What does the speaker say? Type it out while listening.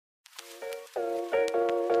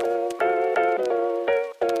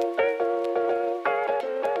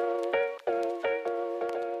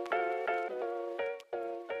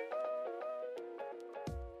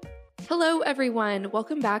Hello, everyone.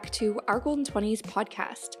 Welcome back to our Golden 20s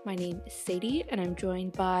podcast. My name is Sadie, and I'm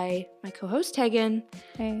joined by my co-host, Tegan.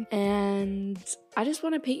 Hey. And I just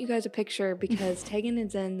want to paint you guys a picture because Tegan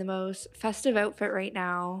is in the most festive outfit right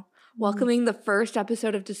now, welcoming the first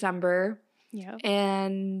episode of December. Yeah.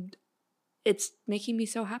 And it's making me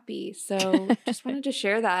so happy. So just wanted to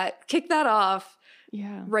share that, kick that off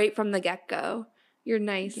right from the get-go. You're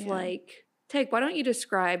nice, Teg, why don't you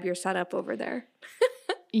describe your setup over there?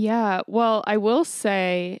 Yeah, well, I will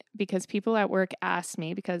say, because people at work asked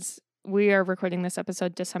me, because we are recording this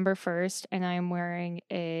episode December 1st, and I am wearing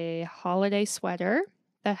a holiday sweater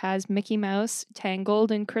that has Mickey Mouse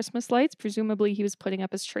tangled in Christmas lights. Presumably he was putting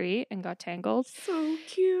up his tree and got tangled. So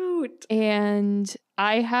cute. And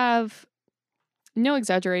I have, no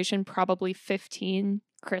exaggeration, probably 15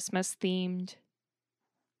 Christmas-themed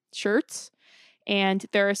shirts. And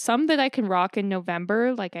there are some that I can rock in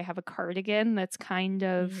November. Like I have a cardigan that's kind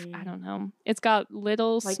of, I don't know. It's got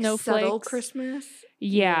little like snowflakes. Subtle Christmas?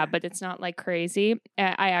 Yeah, but it's not like crazy.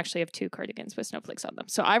 I actually have 2 cardigans with snowflakes on them.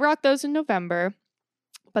 So I rock those in November.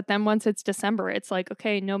 But then once it's December, it's like,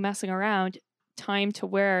 okay, no messing around. Time to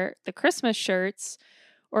wear the Christmas shirts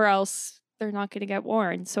or else they're not going to get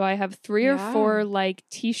worn. So I have 3 or 4 like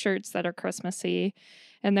t-shirts that are Christmassy.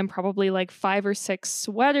 And then probably like 5 or 6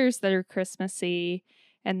 sweaters that are Christmassy.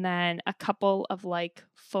 And then a couple of like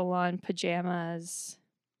full-on pajamas.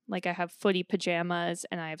 Like I have footy pajamas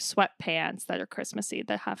and I have sweatpants that are Christmassy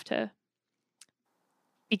that have to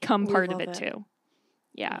become part of it too.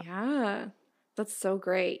 Yeah. Yeah. That's so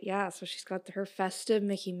great. Yeah. So she's got her festive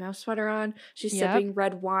Mickey Mouse sweater on. She's sipping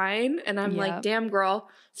red wine. And I'm like, damn, girl.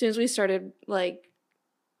 As soon as we started we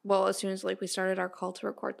started our call to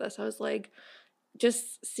record this, I was like,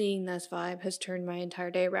 just seeing this vibe has turned my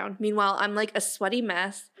entire day around. Meanwhile, I'm like a sweaty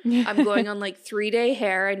mess. I'm going on like 3-day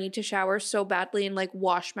hair. I need to shower so badly and like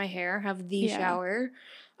wash my hair, have the shower.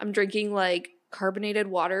 I'm drinking like carbonated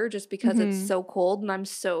water just because it's so cold and I'm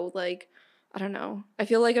so like, I don't know. I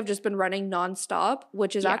feel like I've just been running nonstop,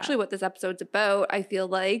 which is actually what this episode's about. I feel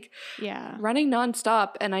like running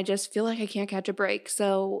nonstop and I just feel like I can't catch a break.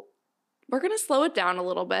 So we're going to slow it down a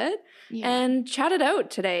little bit and chat it out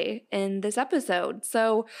today in this episode.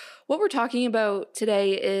 So what we're talking about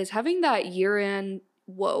today is having that year-end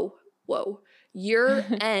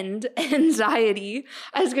anxiety.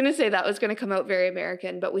 I was going to say that was going to come out very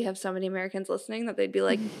American, but we have so many Americans listening that they'd be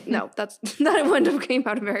like, no, that wouldn't have came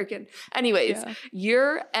out American. Anyways,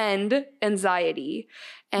 year-end anxiety.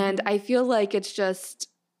 And I feel like it's just,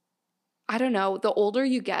 I don't know, the older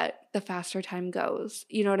you get, the faster time goes.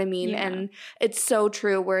 You know what I mean? Yeah. And it's so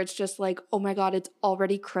true where it's just like, oh my God, it's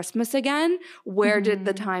already Christmas again. Where did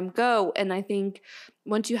the time go? And I think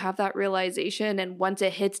once you have that realization and once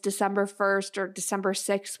it hits December 1st or December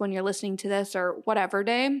 6th when you're listening to this or whatever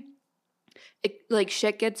day, it like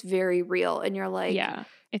shit gets very real and you're like, yeah,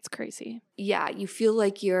 it's crazy. Yeah, you feel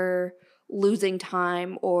like you're losing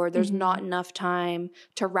time or there's not enough time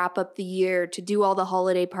to wrap up the year, to do all the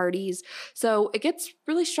holiday parties. So it gets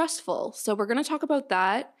really stressful. So we're going to talk about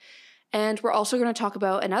that. And we're also going to talk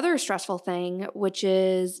about another stressful thing, which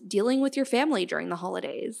is dealing with your family during the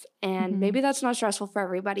holidays. And maybe that's not stressful for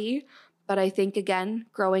everybody. But I think, again,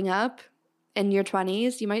 growing up in your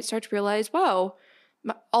 20s, you might start to realize, whoa,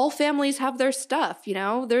 all families have their stuff, you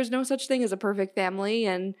know? There's no such thing as a perfect family.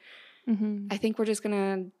 And I think we're just going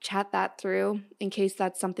to chat that through in case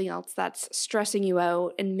that's something else that's stressing you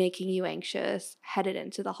out and making you anxious headed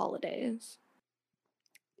into the holidays.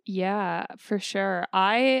 Yeah, for sure.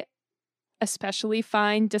 I especially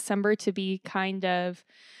find December to be kind of,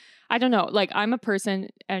 I don't know, like I'm a person,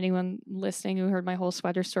 anyone listening who heard my whole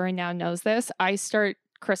sweater story now knows this. I start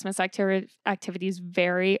Christmas activities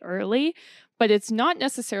very early, but it's not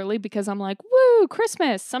necessarily because I'm like, woo,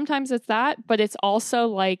 Christmas. Sometimes it's that, but it's also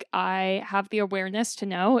like I have the awareness to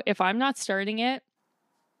know if I'm not starting it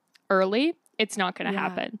early, it's not going to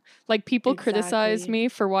happen. Like people criticize me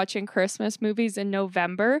for watching Christmas movies in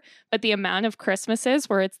November, but the amount of Christmases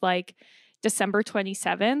where it's like December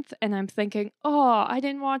 27th and I'm thinking, oh, I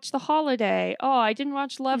didn't watch The Holiday. Oh, I didn't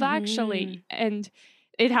watch Love Actually. And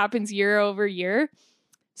it happens year over year.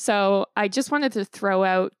 So I just wanted to throw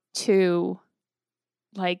out to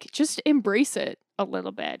like just embrace it a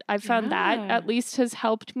little bit. I found that at least has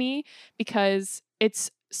helped me because it's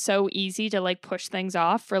so easy to like push things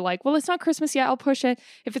off for like, well, it's not Christmas yet, I'll push it.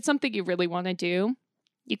 If it's something you really want to do,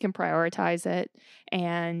 you can prioritize it.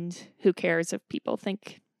 And who cares if people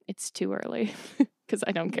think it's too early? Because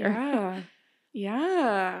I don't care. Yeah.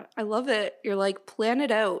 Yeah, I love it. You're like, plan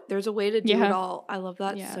it out. There's a way to do it all. I love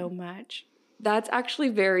that so much. That's actually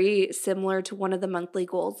very similar to one of the monthly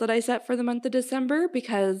goals that I set for the month of December,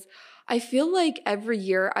 because I feel like every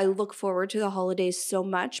year I look forward to the holidays so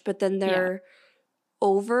much, but then they're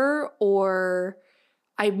over, or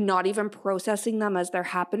I'm not even processing them as they're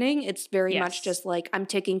happening. It's very much just like I'm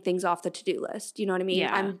ticking things off the to-do list. You know what I mean?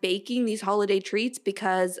 Yeah. I'm baking these holiday treats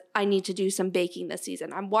because I need to do some baking this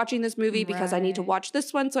season. I'm watching this movie because I need to watch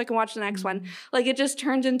this one so I can watch the next one. Like, it just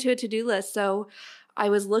turns into a to-do list. So I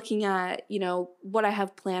was looking at, you know, what I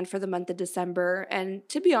have planned for the month of December. And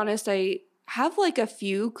to be honest, I have like a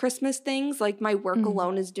few Christmas things. Like, my work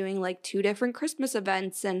alone is doing like 2 different Christmas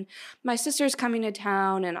events, and my sister's coming to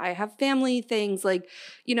town, and I have family things. Like,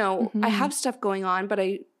 you know, I have stuff going on, but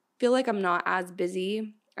I feel like I'm not as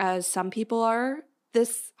busy as some people are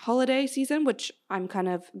this holiday season, which I'm kind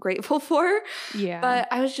of grateful for. Yeah. But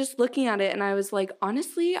I was just looking at it and I was like,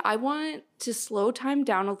 honestly, I want to slow time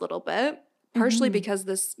down a little bit, partially because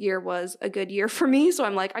this year was a good year for me. So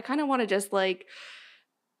I'm like, I kind of want to just like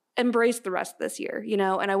embrace the rest of this year, you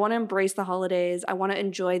know, and I want to embrace the holidays. I want to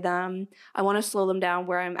enjoy them. I want to slow them down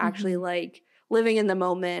where I'm actually like living in the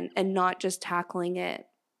moment and not just tackling it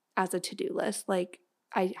as a to-do list like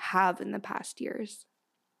I have in the past years.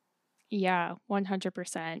 Yeah,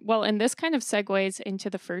 100%. Well, and this kind of segues into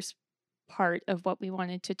the first part of what we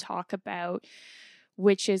wanted to talk about,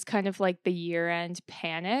 which is kind of like the year-end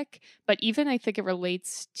panic. But even I think it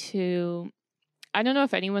relates to, I don't know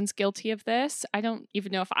if anyone's guilty of this. I don't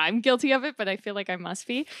even know if I'm guilty of it, but I feel like I must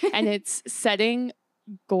be. And it's setting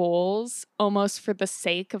goals almost for the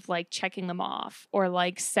sake of like checking them off, or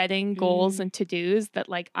like setting goals and to-dos that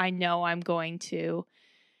like I know I'm going to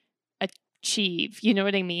achieve. You know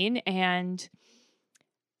what I mean? And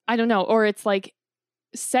I don't know. Or it's like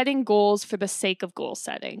setting goals for the sake of goal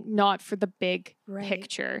setting, not for the big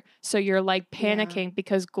picture. So you're like panicking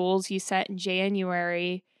because goals you set in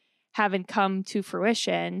January haven't come to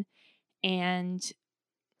fruition. And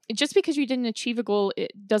just because you didn't achieve a goal,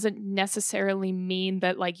 it doesn't necessarily mean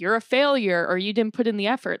that like you're a failure or you didn't put in the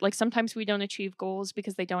effort. Like, sometimes we don't achieve goals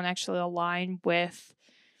because they don't actually align with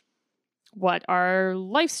what our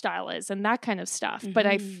lifestyle is and that kind of stuff. But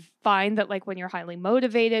I find that like when you're highly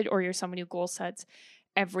motivated, or you're someone who goal sets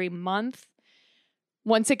every month,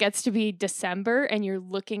 once it gets to be December and you're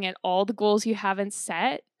looking at all the goals you haven't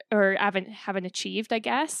set or haven't achieved, I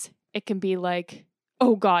guess, it can be like,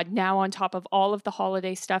 oh God, now on top of all of the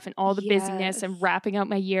holiday stuff and all the busyness and wrapping out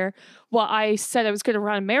my year, well, I said I was going to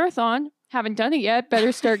run a marathon, haven't done it yet,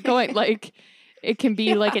 better start going. Like, it can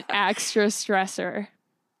be like an extra stressor.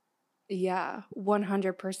 Yeah,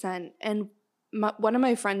 100%. And one of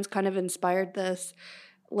my friends kind of inspired this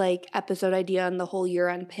like episode idea on the whole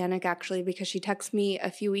year-end panic, actually, because she texted me a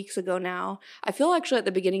few weeks ago now. I feel actually at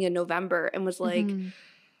the beginning of November, and was like,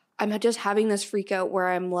 I'm just having this freak out where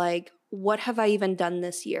I'm like, what have I even done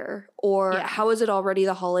this year? Or how is it already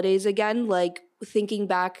the holidays again? Like, thinking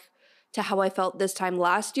back to how I felt this time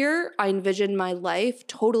last year, I envisioned my life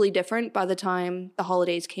totally different by the time the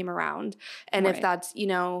holidays came around. And if that's, you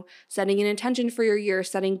know, setting an intention for your year,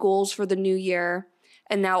 setting goals for the new year,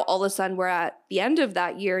 and now all of a sudden we're at the end of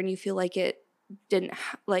that year and you feel like it didn't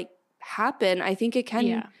happen, I think it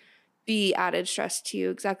can be added stress to you,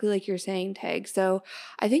 exactly like you're saying, Tag. So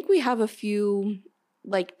I think we have a few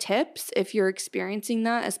like tips if you're experiencing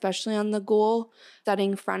that, especially on the goal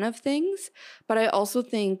setting front of things. But I also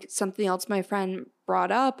think something else my friend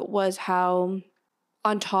brought up was how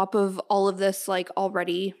on top of all of this, like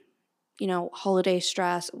already, you know, holiday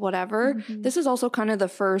stress, whatever, this is also kind of the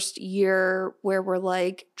first year where we're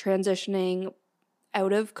like transitioning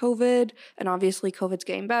out of COVID. And obviously COVID's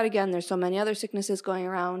getting bad again. There's so many other sicknesses going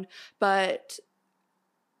around, but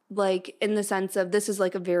like in the sense of this is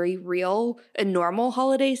like a very real and normal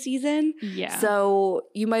holiday season. Yeah. So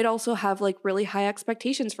you might also have like really high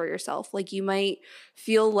expectations for yourself. Like, you might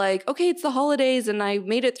feel like, okay, it's the holidays and I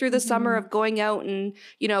made it through the summer of going out and,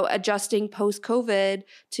 you know, adjusting post-COVID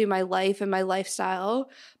to my life and my lifestyle.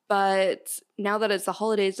 But now that it's the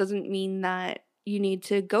holidays doesn't mean that you need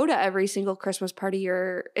to go to every single Christmas party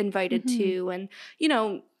you're invited to. And, you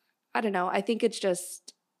know, I don't know. I think it's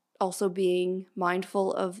just also being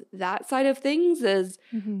mindful of that side of things is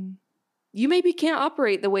you maybe can't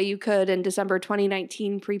operate the way you could in December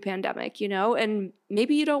 2019 pre-pandemic, you know, and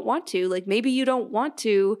maybe you don't want to. Like, maybe you don't want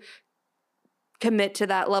to commit to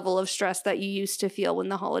that level of stress that you used to feel when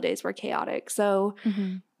the holidays were chaotic. So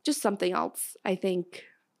just something else, I think,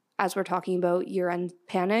 as we're talking about year-end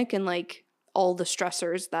panic and like all the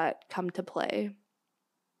stressors that come to play.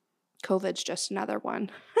 COVID's just another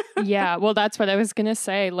one. Yeah, well, that's what I was going to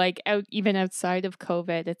say. Like, even outside of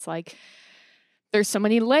COVID, it's like there's so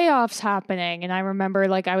many layoffs happening. And I remember,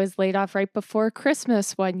 like, I was laid off right before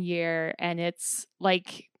Christmas one year, and it's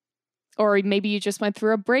like, or maybe you just went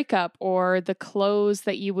through a breakup, or the clothes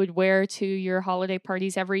that you would wear to your holiday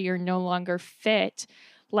parties every year no longer fit.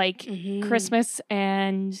 Like, Christmas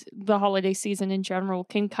and the holiday season in general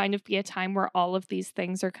can kind of be a time where all of these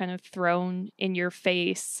things are kind of thrown in your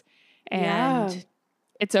face. And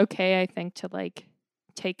it's okay, I think, to like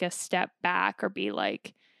take a step back or be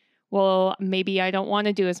like, well, maybe I don't want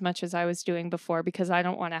to do as much as I was doing before, because I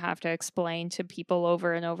don't want to have to explain to people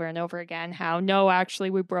over and over and over again how, no, actually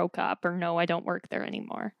we broke up, or no, I don't work there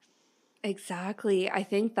anymore. Exactly. I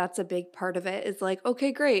think that's a big part of it, is like,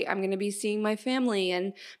 okay, great. I'm going to be seeing my family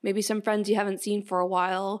and maybe some friends you haven't seen for a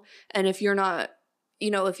while. And if you're not,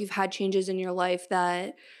 if you've had changes in your life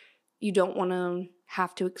that you don't want to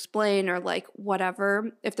have to explain, or like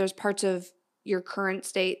whatever, if there's parts of your current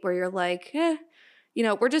state where you're like,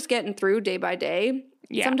 we're just getting through day by day.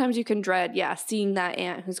 Yeah. Sometimes you can dread, seeing that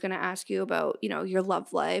aunt who's going to ask you about, your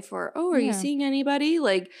love life, or, oh, are you seeing anybody?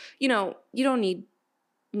 Like, you don't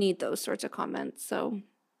need those sorts of comments. So,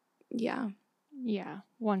 yeah. Yeah,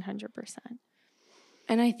 100%.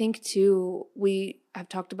 And I think, too, we have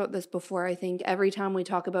talked about this before. I think every time we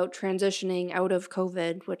talk about transitioning out of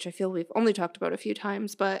COVID, which I feel we've only talked about a few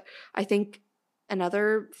times, but I think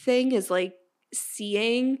another thing is like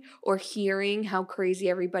seeing or hearing how crazy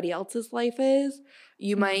everybody else's life is.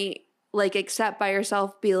 You might like accept by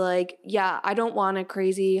yourself, be like, yeah, I don't want a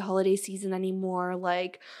crazy holiday season anymore.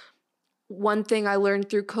 Like, one thing I learned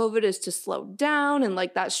through COVID is to slow down, and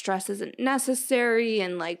like that stress isn't necessary,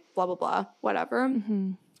 and like blah, blah, blah, whatever.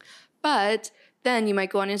 But then you might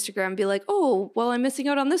go on Instagram and be like, oh, well, I'm missing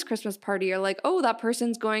out on this Christmas party. Or like, oh, that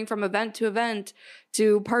person's going from event to event,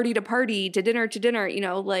 to party, to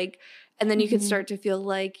dinner, like, and then you can start to feel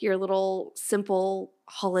like your little simple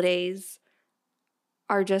holidays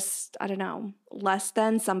are just, I don't know, less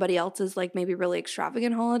than somebody else's like maybe really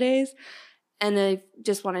extravagant holidays. And I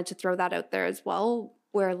just wanted to throw that out there as well,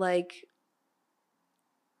 where like,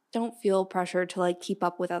 don't feel pressure to like keep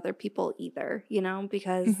up with other people either,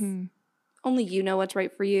 because only you know what's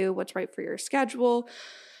right for you, what's right for your schedule,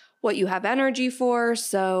 what you have energy for.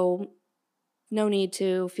 So no need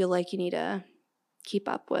to feel like you need to keep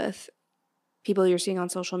up with people you're seeing on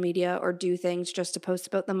social media, or do things just to post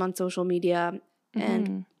about them on social media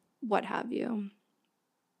and what have you.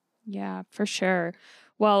 Yeah, for sure.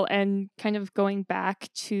 Well, and kind of going back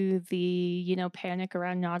to the, panic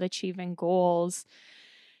around not achieving goals.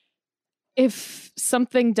 If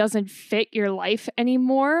something doesn't fit your life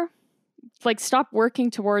anymore, like stop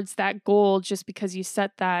working towards that goal just because you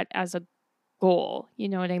set that as a goal. You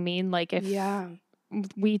know what I mean? Like if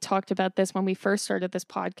we talked about this when we first started this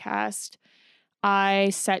podcast, I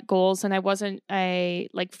set goals and I wasn't a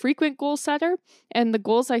like frequent goal setter. And the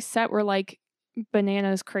goals I set were like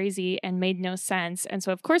bananas crazy and made no sense. And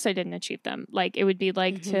so of course I didn't achieve them. Like it would be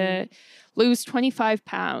like to lose 25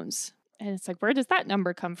 pounds. And it's like, where does that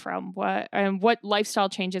number come from? What lifestyle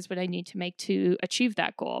changes would I need to make to achieve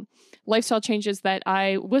that goal? Lifestyle changes that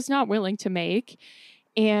I was not willing to make.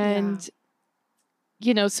 And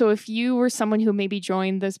so if you were someone who maybe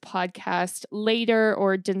joined this podcast later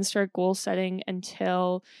or didn't start goal setting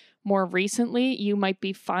until more recently, you might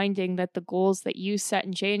be finding that the goals that you set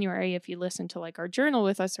in January, if you listen to like our journal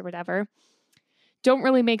with us or whatever, don't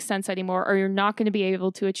really make sense anymore, or you're not going to be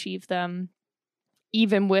able to achieve them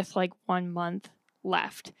even with like 1 month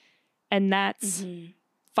left. And that's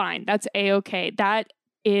fine. That's a-okay. That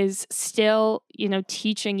is still,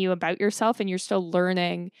 teaching you about yourself, and you're still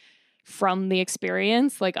learning from the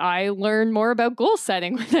experience. Like I learned more about goal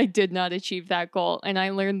setting when I did not achieve that goal. And I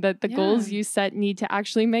learned that the goals you set need to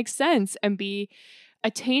actually make sense and be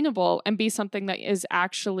attainable and be something that is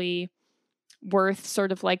actually worth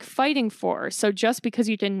sort of like fighting for. So just because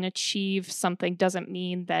you didn't achieve something doesn't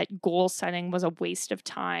mean that goal setting was a waste of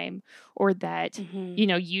time, or that,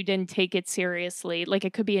 you didn't take it seriously. Like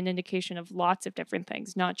it could be an indication of lots of different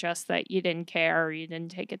things, not just that you didn't care or you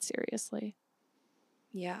didn't take it seriously.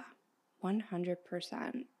 Yeah.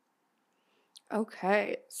 100%.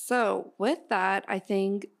 Okay, so with that, I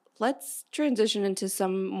think let's transition into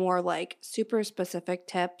some more like super specific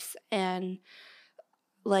tips and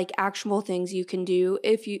like actual things you can do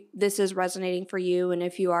if this is resonating for you, and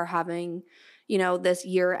if you are having, this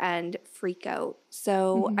year-end freak out.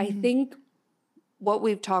 So I think what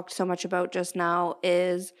we've talked so much about just now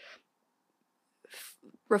is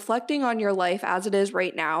reflecting on your life as it is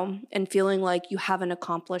right now and feeling like you haven't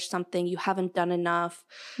accomplished something, you haven't done enough,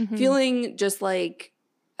 feeling just like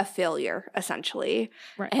a failure, essentially.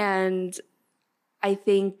 Right. And I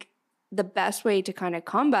think the best way to kind of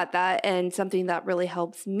combat that, and something that really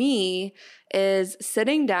helps me, is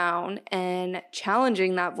sitting down and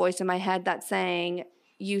challenging that voice in my head that's saying,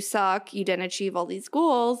 you suck, you didn't achieve all these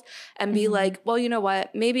goals, and be like, well, you know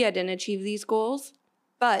what? Maybe I didn't achieve these goals,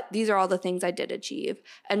 but these are all the things I did achieve,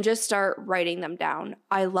 and just start writing them down.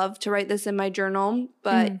 I love to write this in my journal,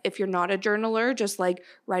 but if you're not a journaler, just like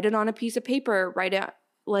write it on a piece of paper, write it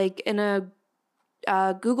like in a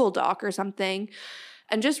Google Doc or something,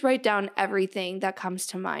 and just write down everything that comes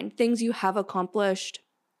to mind, things you have accomplished,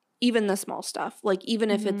 even the small stuff. Like,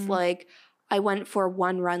 even if it's like, I went for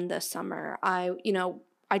one run this summer,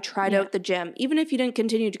 I tried out the gym. Even if you didn't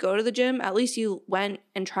continue to go to the gym, at least you went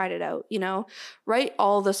and tried it out, write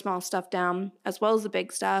all the small stuff down as well as the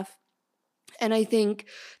big stuff. And I think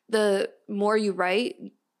the more you write,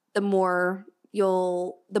 the more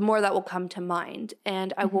that will come to mind.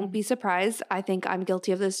 And I won't be surprised. I think I'm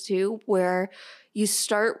guilty of this too, where you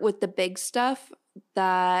start with the big stuff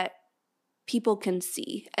that people can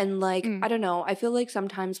see. And like, I don't know, I feel like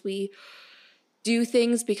sometimes we do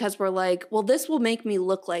things because we're like, well, this will make me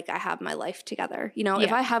look like I have my life together.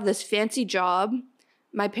 If I have this fancy job,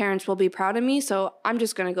 my parents will be proud of me, so I'm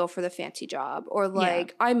just going to go for the fancy job. Or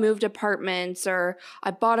like, I moved apartments, or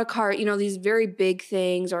I bought a car, these very big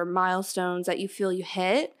things or milestones that you feel you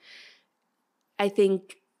hit. I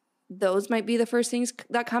think those might be the first things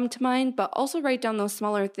that come to mind, but also write down those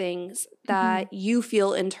smaller things that you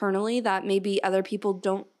feel internally that maybe other people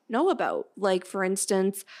don't know about. Like, for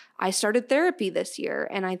instance, I started therapy this year,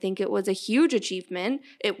 and I think it was a huge achievement.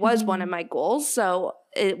 It was one of my goals, so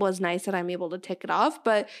it was nice that I'm able to tick it off.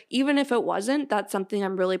 But even if it wasn't, that's something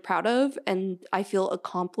I'm really proud of, and I feel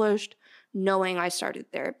accomplished knowing I started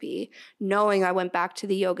therapy, knowing I went back to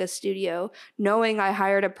the yoga studio, knowing I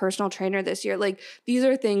hired a personal trainer this year. Like, these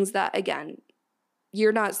are things that, again,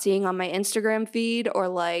 you're not seeing on my Instagram feed, or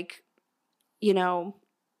like, I don't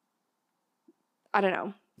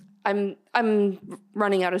know. I'm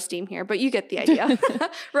running out of steam here, but you get the idea.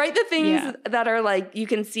 Write the things that are like you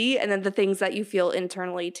can see, and then the things that you feel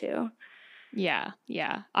internally too. Yeah.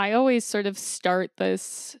 I always sort of start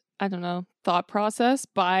this, I don't know, thought process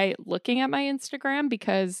by looking at my Instagram,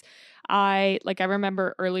 because I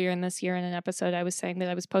remember earlier in this year in an episode, I was saying that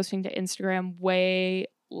I was posting to Instagram way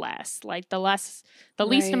less, like the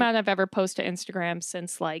least amount I've ever posted to Instagram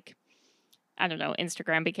since I don't know,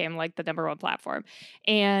 Instagram became like the number one platform.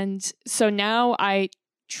 And so now I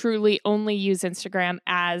truly only use Instagram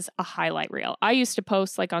as a highlight reel. I used to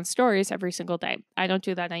post like on stories every single day. I don't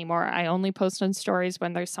do that anymore. I only post on stories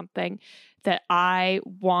when there's something that I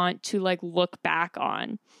want to like look back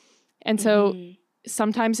on. And so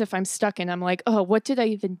sometimes if I'm stuck and I'm like, oh, what did I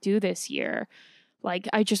even do this year? Like,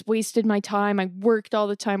 I just wasted my time. I worked all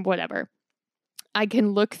the time, whatever. I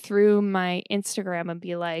can look through my Instagram and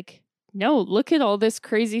be like, no, look at all this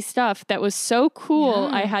crazy stuff that was so cool.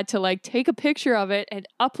 I had to like take a picture of it and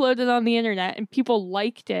upload it on the internet, and people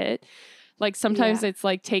liked it. Like, sometimes it's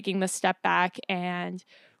like taking the step back and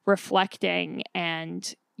reflecting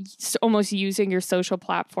and almost using your social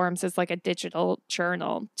platforms as like a digital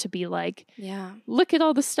journal to be like, look at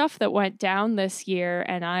all the stuff that went down this year,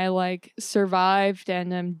 and I like survived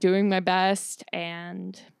and I'm doing my best.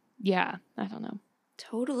 And I don't know.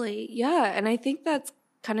 Totally. Yeah. And I think that's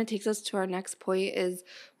kind of takes us to our next point, is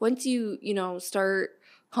once you start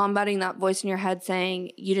combating that voice in your head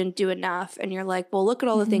saying you didn't do enough, and you're like, well, look at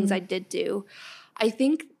all the things I did do. I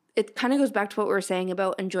think it kind of goes back to what we were saying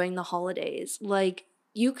about enjoying the holidays. Like,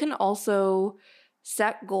 you can also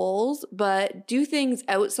set goals, but do things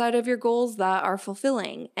outside of your goals that are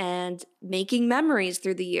fulfilling and making memories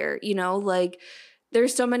through the year. Like,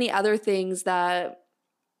 there's so many other things that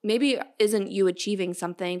maybe isn't you achieving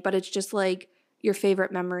something, but it's just like your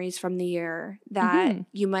favorite memories from the year that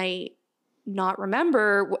you might not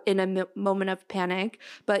remember in a moment of panic.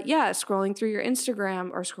 But scrolling through your Instagram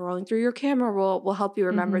or scrolling through your camera roll will help you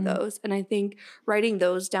remember those. And I think writing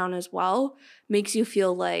those down as well makes you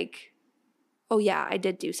feel like, oh yeah, I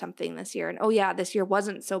did do something this year. And oh yeah, this year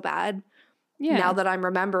wasn't so bad. Yeah. Now that I'm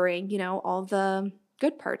remembering, all the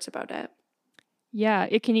good parts about it. Yeah,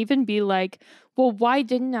 it can even be like, well, why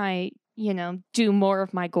didn't I, do more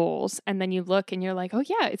of my goals? And then you look and you're like, oh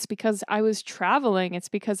yeah, it's because I was traveling. It's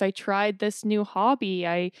because I tried this new hobby.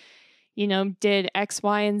 I, did X,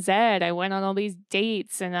 Y, and Z. I went on all these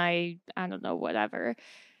dates, and I don't know, whatever.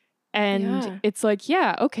 And it's like,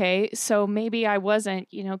 okay, so maybe I wasn't,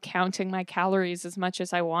 counting my calories as much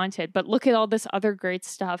as I wanted, but look at all this other great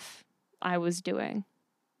stuff I was doing.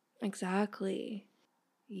 Exactly.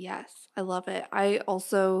 Yes, I love it. I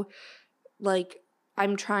also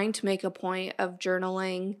I'm trying to make a point of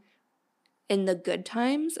journaling in the good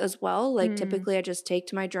times as well. Like typically I just take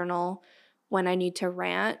to my journal when I need to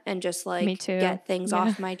rant and just like get things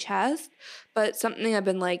off my chest. But something I've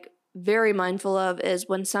been like very mindful of is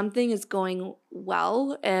when something is going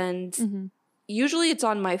well, and usually it's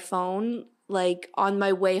on my phone, like on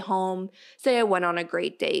my way home. Say I went on a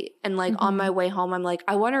great date and like on my way home, I'm like,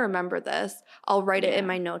 I want to remember this. I'll write it in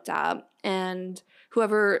my notes app. And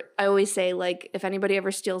whoever, I always say, like, if anybody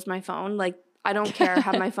ever steals my phone, like, I don't care,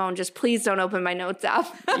 have my phone, just please don't open my notes app.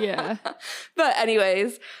 Yeah. But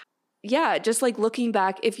anyways, yeah, just like looking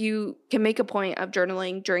back, if you can make a point of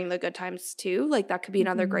journaling during the good times too, like that could be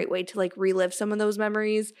another great way to like relive some of those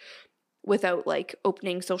memories without like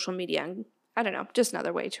opening social media. And I don't know, just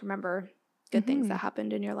another way to remember good things that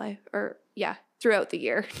happened in your life, or throughout the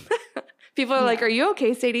year. People are like, are you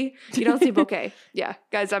okay, Sadie? You don't seem okay. Yeah,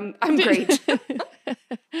 guys, I'm great.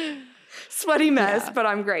 Sweaty mess, but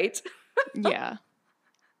I'm great. Yeah,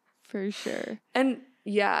 for sure. And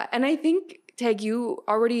I think, Tag, you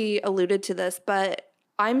already alluded to this, but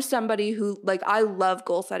I'm somebody who, like, I love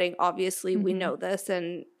goal setting. Obviously, we know this,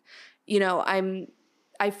 and you know,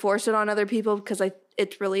 I force it on other people because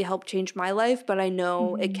it's really helped change my life, but I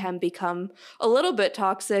know it can become a little bit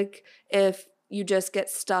toxic if you just get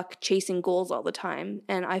stuck chasing goals all the time,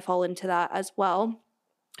 and I fall into that as well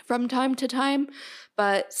from time to time.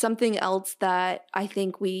 But something else that I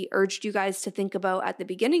think we urged you guys to think about at the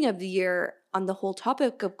beginning of the year on the whole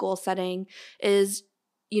topic of goal setting is,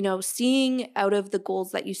 you know, seeing out of the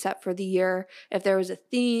goals that you set for the year, if there was a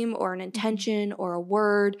theme or an intention or a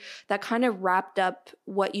word that kind of wrapped up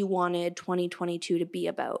what you wanted 2022 to be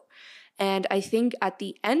about. And I think at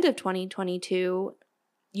the end of 2022,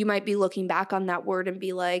 you might be looking back on that word and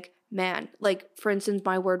be like, man, like, for instance,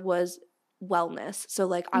 my word was wellness. So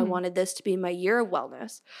like I wanted this to be my year of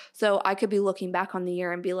wellness. So I could be looking back on the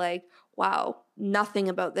year and be like, wow, nothing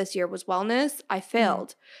about this year was wellness. I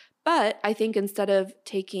failed. But I think instead of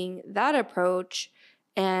taking that approach,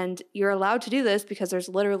 and you're allowed to do this because there's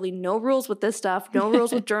literally no rules with this stuff, no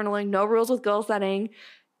rules with journaling, no rules with goal setting,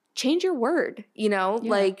 change your word, you know?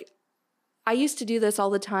 Like I used to do this all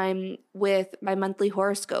the time with my monthly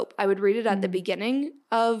horoscope. I would read it at the beginning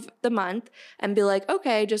of the month and be like,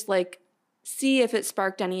 okay, just like see if it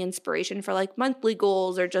sparked any inspiration for like monthly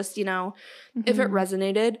goals, or just, you know, if it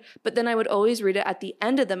resonated. But then I would always read it at the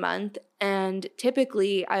end of the month. And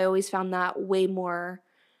typically I always found that way more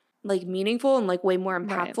like meaningful and like way more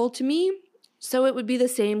impactful to me. So it would be the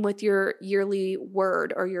same with your yearly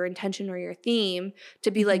word or your intention or your theme, to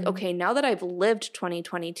be like, okay, now that I've lived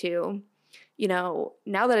 2022, you know,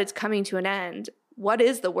 now that it's coming to an end, what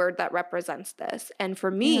is the word that represents this? And for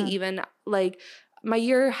me, even like my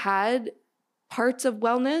year had parts of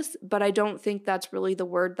wellness, but I don't think that's really the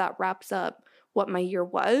word that wraps up what my year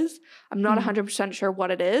was. I'm not 100% sure what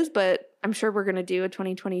it is, but I'm sure we're going to do a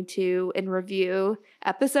 2022 in review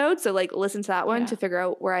episode. So like listen to that one to figure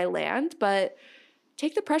out where I land, but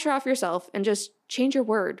take the pressure off yourself and just change your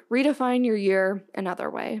word, redefine your year another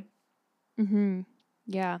way.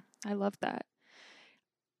 Yeah, I love that.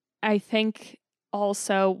 I think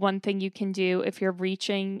also one thing you can do if you're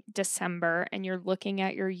reaching December and you're looking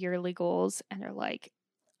at your yearly goals and you're like,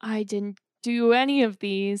 I didn't do any of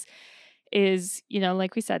these, is, you know,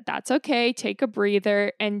 like we said, that's okay. Take a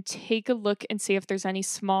breather and take a look and see if there's any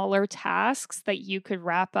smaller tasks that you could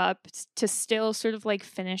wrap up to still sort of like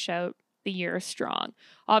finish out the year strong.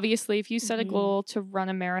 Obviously, if you set a goal to run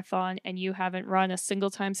a marathon and you haven't run a single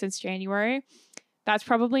time since January, that's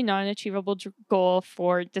probably not an achievable goal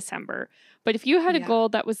for December. But if you had a goal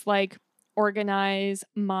that was like, organize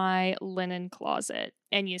my linen closet,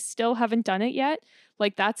 and you still haven't done it yet,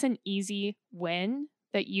 like that's an easy win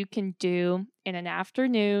that you can do in an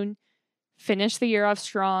afternoon, finish the year off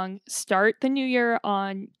strong, start the new year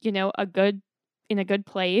on, you know, in a good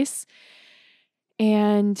place,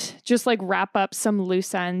 and just like wrap up some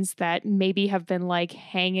loose ends that maybe have been like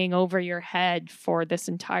hanging over your head for this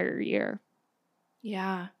entire year.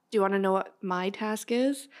 Yeah. Do you want to know what my task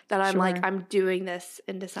is? That I'm like, I'm doing this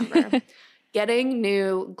in December. Getting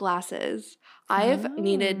new glasses. I've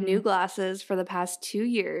needed new glasses for the past 2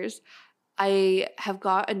 years. I have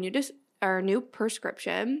got a new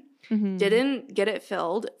prescription. Didn't get it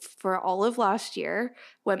filled for all of last year.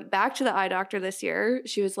 Went back to the eye doctor this year.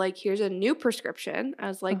 She was like, here's a new prescription. I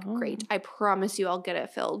was like, great. I promise you I'll get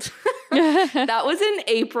it filled. That was in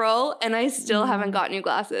April, and I still haven't got new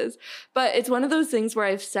glasses. But it's one of those things where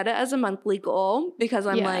I've set it as a monthly goal because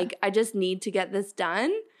I'm like, I just need to get this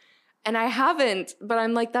done. And I haven't, but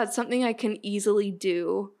I'm like, that's something I can easily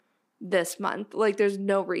do this month. Like, there's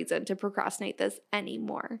no reason to procrastinate this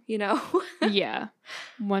anymore, you know? Yeah.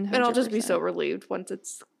 100%. And I'll just be so relieved once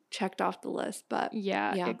it's checked off the list. But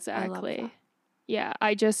yeah, I love exactly. that. Yeah,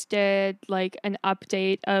 I just did like an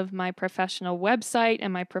update of my professional website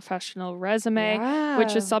and my professional resume,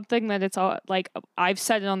 which is something that it's all like I've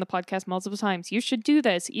said it on the podcast multiple times. You should do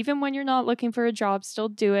this even when you're not looking for a job, still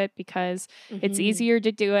do it because it's easier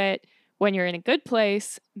to do it when you're in a good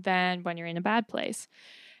place than when you're in a bad place.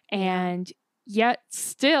 And yet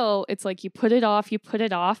still it's like you put it off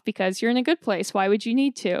because you're in a good place. Why would you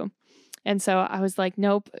need to? And so I was like,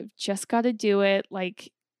 nope, just got to do it.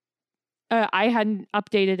 Like, I hadn't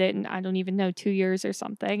updated it in, I don't even know, 2 years or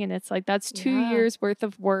something. And it's like, that's 2 years worth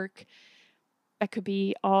of work that could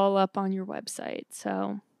be all up on your website.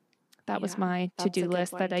 So that was my to-do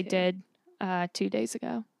list that I did 2 days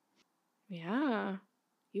ago. Yeah.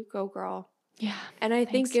 You go, girl. Yeah. And I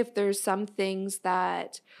think if there's some things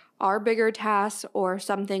that are bigger tasks or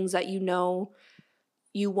some things that you know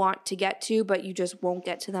you want to get to, but you just won't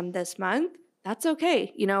get to them this month, that's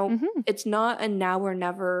okay. You know, it's not a now or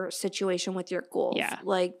never situation with your goals. Yeah.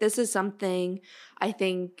 Like, this is something I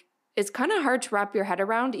think is kind of hard to wrap your head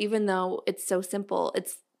around, even though it's so simple.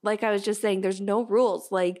 It's like I was just saying, there's no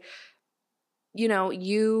rules. Like, you know,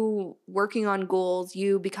 you working on goals,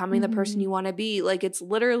 you becoming the person you want to be, like, it's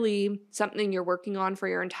literally something you're working on for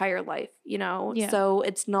your entire life, you know? Yeah. So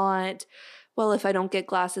it's not, well, if I don't get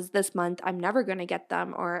glasses this month, I'm never going to get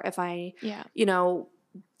them. Or if I, you know,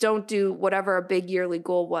 don't do whatever a big yearly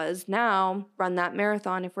goal was now, run that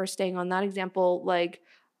marathon, if we're staying on that example, like,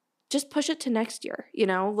 just push it to next year, you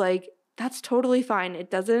know? Like, that's totally fine.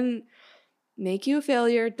 It doesn't make you a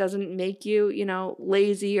failure. It doesn't make you, you know,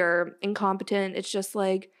 lazy or incompetent. It's just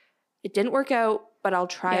like, it didn't work out, but I'll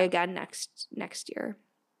try again next year.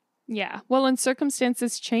 Yeah. Well, and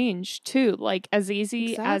circumstances change too. Like, as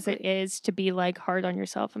easy as it is to be like hard on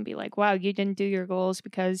yourself and be like, wow, you didn't do your goals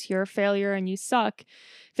because you're a failure and you suck.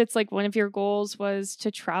 If it's like one of your goals was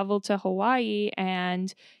to travel to Hawaii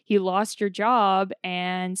and you lost your job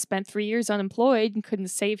and spent 3 years unemployed and couldn't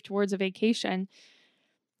save towards a vacation,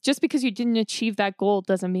 just because you didn't achieve that goal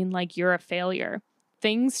doesn't mean like you're a failure.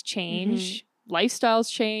 Things change, lifestyles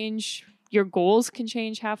change, your goals can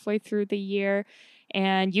change halfway through the year.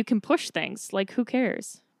 And you can push things. Like, who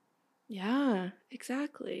cares? Yeah,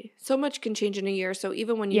 exactly. So much can change in a year. So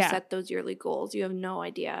even when you set those yearly goals, you have no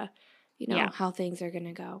idea, you know, how things are going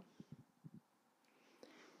to go.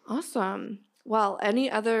 Awesome. Well, any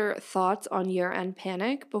other thoughts on year-end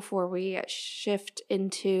panic before we shift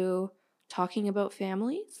into talking about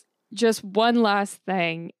families? Just one last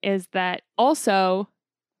thing is that also,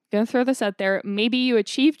 going to throw this out there, maybe you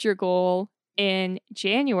achieved your goal in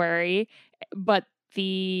January, but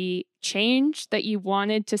the change that you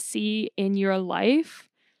wanted to see in your life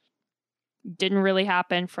didn't really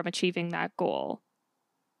happen from achieving that goal.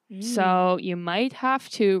 So you might have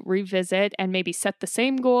to revisit and maybe set the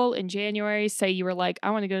same goal in January. Say you were like,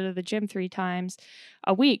 I want to go to the gym 3 times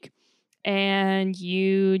a week. And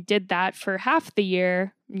you did that for half the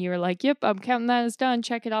year. And you were like, yep, I'm counting that as done.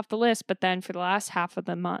 Check it off the list. But then for the last half of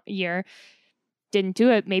the year, didn't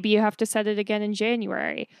do it. Maybe you have to set it again in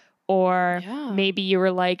January. Or maybe you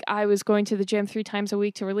were like, I was going to the gym 3 times a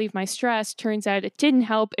week to relieve my stress. Turns out it didn't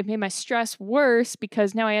help. It made my stress worse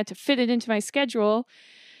because now I had to fit it into my schedule.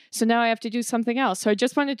 So now I have to do something else. So I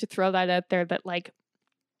just wanted to throw that out there that, like,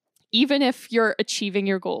 even if you're achieving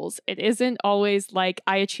your goals, it isn't always like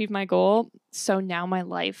I achieved my goal, so now my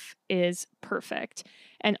life is perfect.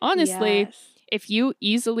 And honestly, if you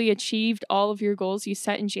easily achieved all of your goals you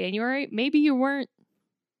set in January, maybe you weren't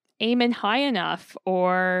aiming high enough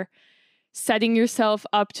or setting yourself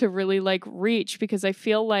up to really like reach, because I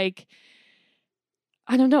feel like,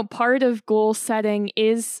 I don't know, part of goal setting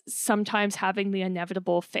is sometimes having the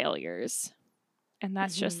inevitable failures. And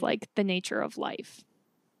that's just like the nature of life.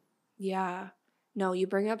 Yeah. No, you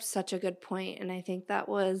bring up such a good point. And I think that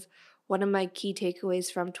was one of my key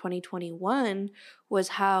takeaways from 2021 was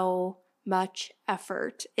how much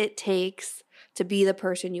effort it takes to be the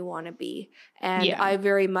person you want to be. And I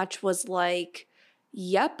very much was like,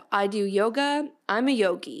 yep, I do yoga. I'm a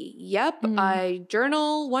yogi. Yep, I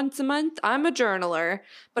journal once a month. I'm a journaler.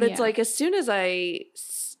 But it's like, as soon as I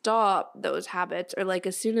stop those habits, or like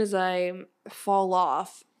as soon as I fall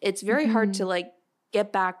off, it's very hard to like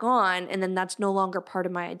get back on, and then that's no longer part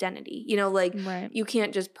of my identity. You know, like you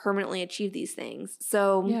can't just permanently achieve these things.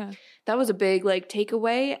 So that was a big like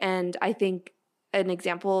takeaway. And I think an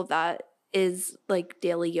example of that is like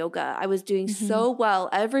daily yoga. I was doing so well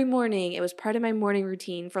every morning. It was part of my morning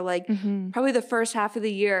routine for like probably the first half of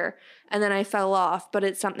the year, and then I fell off, but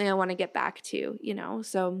it's something I want to get back to, you know?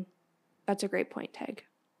 So That's a great point, Tag.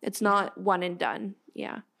 It's not one and done.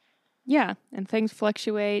 Yeah. Yeah. And things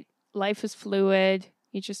fluctuate. Life is fluid.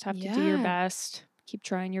 You just have to do your best. Keep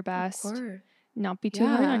trying your best. Of course. Not be too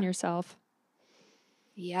hard on yourself.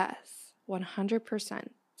 Yes. 100%.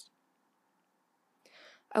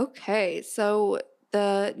 Okay. So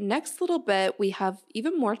the next little bit, we have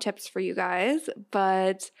even more tips for you guys,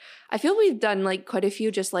 but I feel we've done like quite a few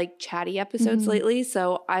just like chatty episodes lately.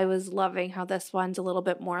 So I was loving how this one's a little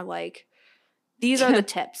bit more like, these are the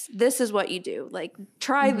tips. This is what you do. Like,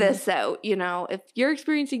 try this out. You know, if you're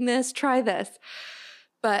experiencing this, try this.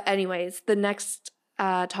 But anyways, the next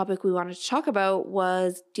topic we wanted to talk about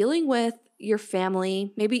was dealing with your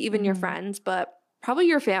family, maybe even your friends, but probably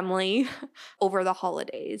your family over the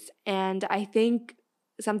holidays. And I think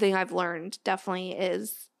something I've learned definitely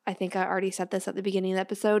is, I think I already said this at the beginning of the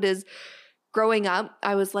episode, is growing up,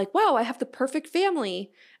 I was like, wow, I have the perfect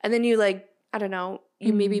family. And then you like, I don't know,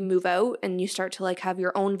 you maybe move out and you start to like have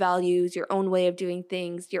your own values, your own way of doing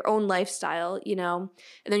things, your own lifestyle, you know,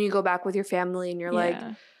 and then you go back with your family and you're like,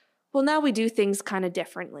 well, now we do things kind of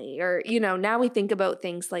differently, or, you know, now we think about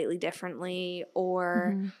things slightly differently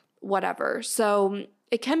or whatever. So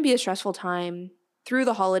it can be a stressful time through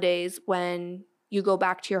the holidays when you go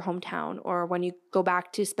back to your hometown or when you go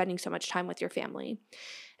back to spending so much time with your family.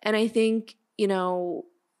 And I think, you know,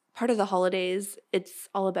 part of the holidays, it's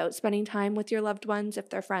all about spending time with your loved ones, if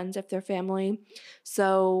they're friends, if they're family.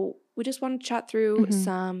 So we just want to chat through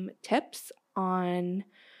some tips on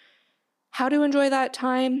how to enjoy that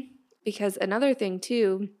time. Because another thing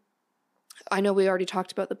too, I know we already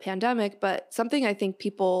talked about the pandemic, but something I think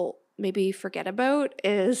people maybe forget about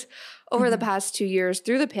is over the past 2 years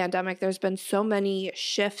through the pandemic, there's been so many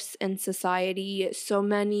shifts in society, so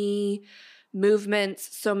many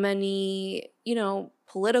movements, so many, you know,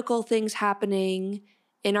 political things happening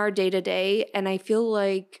in our day-to-day. And I feel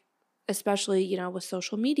like, especially, you know, with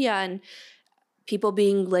social media and people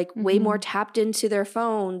being like way more tapped into their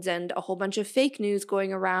phones and a whole bunch of fake news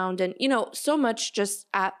going around and, you know, so much just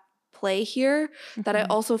at play here that I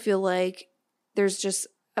also feel like there's just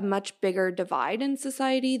a much bigger divide in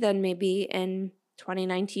society than maybe in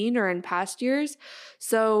 2019 or in past years.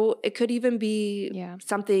 So it could even be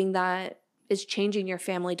something that is changing your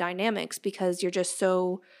family dynamics because you're just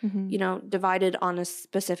so, you know, divided on a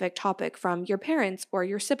specific topic from your parents or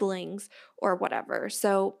your siblings or whatever.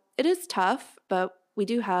 So it is tough, but we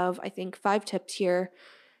do have, I think, 5 tips here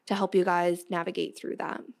to help you guys navigate through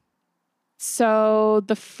that. So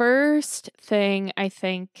the first thing I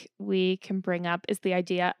think we can bring up is the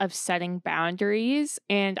idea of setting boundaries.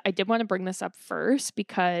 And I did want to bring this up first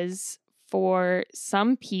because for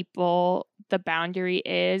some people, the boundary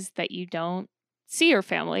is that you don't see your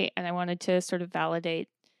family. And I wanted to sort of validate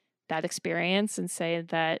that experience and say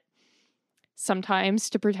that sometimes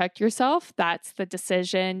to protect yourself, that's the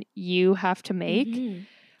decision you have to make.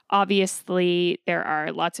 Obviously, there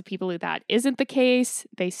are lots of people who that isn't the case.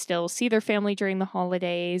 They still see their family during the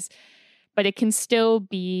holidays, but it can still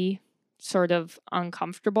be sort of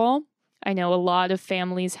uncomfortable. I know a lot of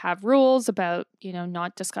families have rules about, you know,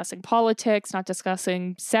 not discussing politics, not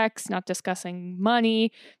discussing sex, not discussing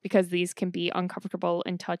money, because these can be uncomfortable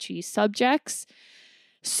and touchy subjects.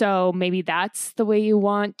 So maybe that's the way you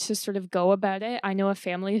want to sort of go about it. I know a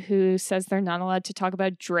family who says they're not allowed to talk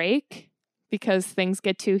about Drake because things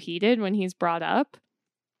get too heated when he's brought up.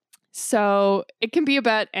 So it can be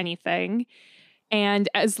about anything. And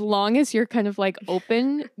as long as you're kind of like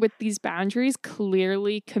open with these boundaries,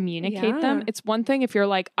 clearly communicate them. It's one thing if you're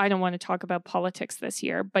like, I don't want to talk about politics this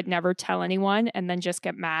year, but never tell anyone and then just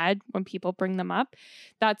get mad when people bring them up.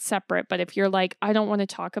 That's separate. But if you're like, I don't want to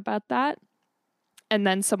talk about that, and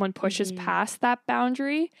then someone pushes past that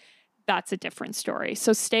boundary, that's a different story.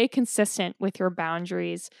 So stay consistent with your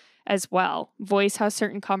boundaries as well. Voice how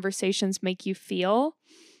certain conversations make you feel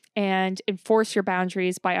and enforce your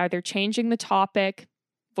boundaries by either changing the topic,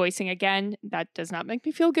 voicing again, that does not make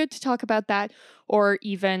me feel good to talk about that, or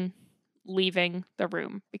even leaving the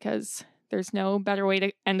room because there's no better way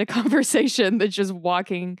to end a conversation than just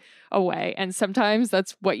walking away. And sometimes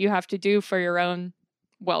that's what you have to do for your own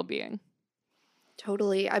well-being.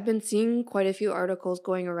 Totally. I've been seeing quite a few articles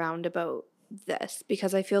going around about this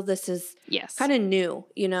because I feel this is kind of new,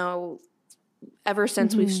 you know, ever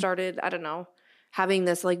since we've started, I don't know, having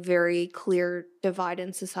this like very clear divide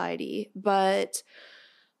in society. But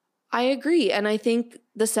I agree. And I think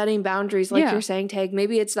the setting boundaries, like you're saying, Tag,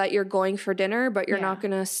 maybe it's that you're going for dinner, but you're not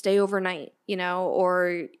going to stay overnight, you know,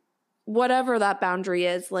 or whatever that boundary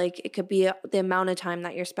is. Like it could be the amount of time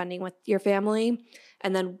that you're spending with your family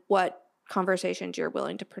and then what conversations you're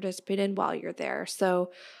willing to participate in while you're there.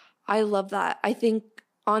 So I love that. I think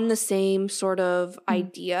on the same sort of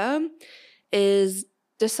idea is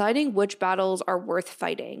deciding which battles are worth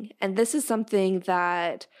fighting. And this is something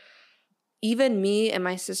that even me and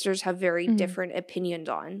my sisters have very different opinions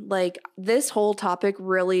on. Like, this whole topic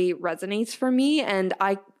really resonates for me, and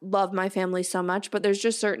I love my family so much, but there's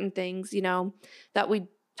just certain things, you know, that we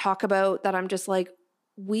talk about that I'm just like,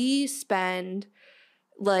 we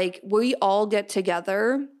all get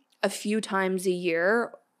together a few times a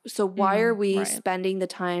year. So why are we spending the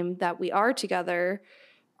time that we are together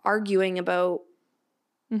arguing about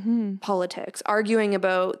politics, arguing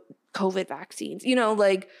about COVID vaccines, you know,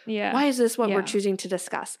 like, why is this what we're choosing to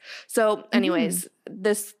discuss? So anyways,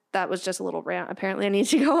 that was just a little rant. Apparently I need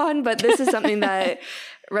to go on, but this is something that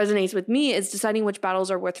resonates with me, is deciding which battles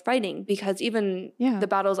are worth fighting, because even the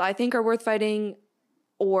battles I think are worth fighting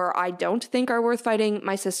or I don't think are worth fighting,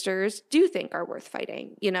 my sisters do think are worth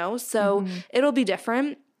fighting, you know? So it'll be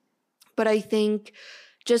different. But I think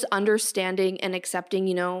just understanding and accepting,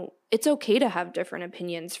 you know, it's okay to have different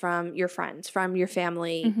opinions from your friends, from your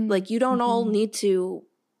family. Like, you don't all need to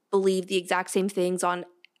believe the exact same things on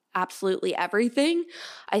absolutely everything.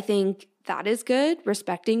 I think that is good,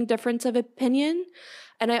 respecting difference of opinion.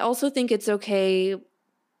 And I also think it's okay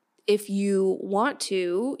if you want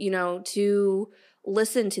to, you know, to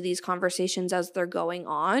listen to these conversations as they're going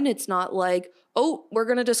on. It's not like, oh, we're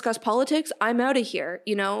going to discuss politics, I'm out of here.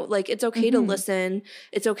 You know, like, it's okay to listen.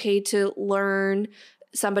 It's okay to learn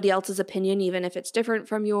somebody else's opinion, even if it's different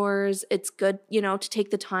from yours. It's good, you know, to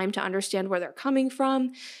take the time to understand where they're coming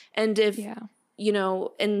from. And if, you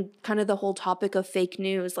know, and kind of the whole topic of fake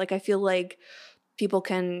news, like, I feel like people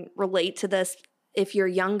can relate to this if you're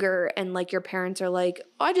younger and like your parents are like,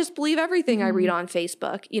 oh, I just believe everything I read on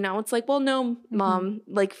Facebook. You know, it's like, well, no, mom,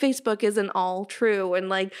 like, Facebook isn't all true. And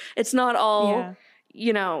like, it's not all,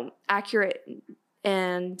 you know, accurate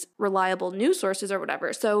and reliable news sources or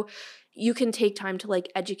whatever. So you can take time to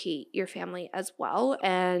like educate your family as well,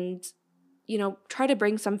 and, you know, try to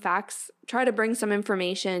bring some facts, try to bring some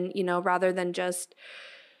information, you know, rather than just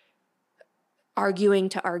arguing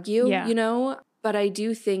to argue, you know. But I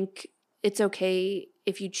do think it's okay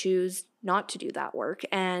if you choose not to do that work.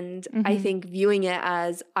 And I think viewing it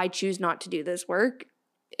as, I choose not to do this work,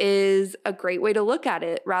 is a great way to look at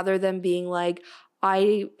it, rather than being like,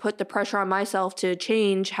 I put the pressure on myself to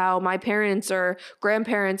change how my parents or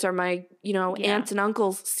grandparents or my, you know, aunts and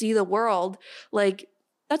uncles see the world. Like,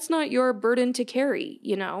 that's not your burden to carry,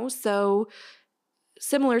 you know? So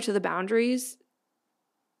similar to the boundaries,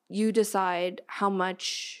 you decide how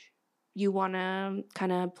much you want to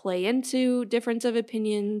kind of play into difference of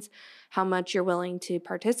opinions, how much you're willing to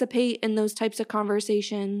participate in those types of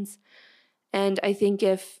conversations. And I think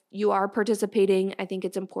if you are participating, I think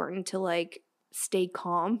it's important to like stay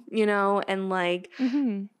calm, you know, and like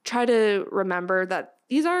try to remember that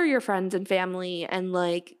these are your friends and family, and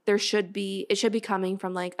like it should be coming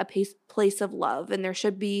from like a place of love, and there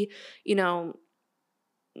should be, you know,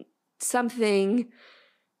 something,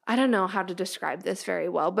 I don't know how to describe this very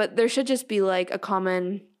well, but there should just be like a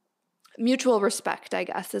common mutual respect, I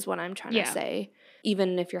guess, is what I'm trying to say.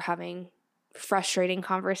 Even if you're having frustrating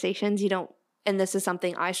conversations, you don't, and this is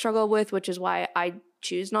something I struggle with, which is why I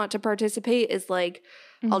choose not to participate, is like,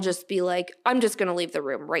 I'll just be like, I'm just going to leave the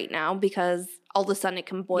room right now, because all of a sudden it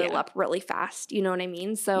can boil up really fast. You know what I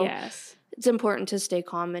mean? So it's important to stay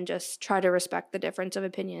calm and just try to respect the difference of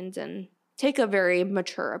opinions and take a very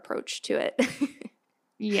mature approach to it.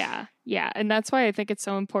 Yeah. And that's why I think it's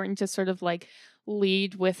so important to sort of like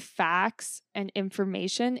lead with facts and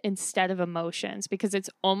information instead of emotions, because it's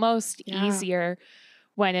almost easier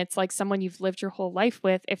when it's like someone you've lived your whole life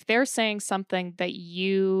with, if they're saying something that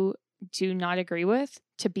you do not agree with,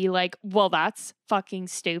 to be like, well, that's fucking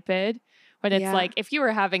stupid. When it's like, if you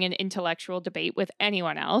were having an intellectual debate with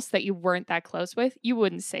anyone else that you weren't that close with, you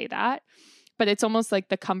wouldn't say that. But it's almost like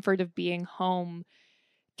the comfort of being home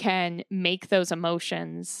can make those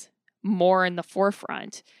emotions more in the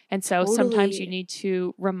forefront. And so sometimes you need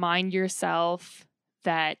to remind yourself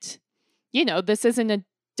that, you know, this isn't a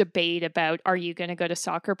debate about, are you going to go to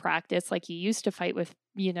soccer practice like you used to fight with,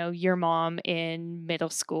 you know, your mom in middle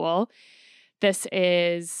school. This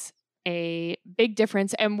is a big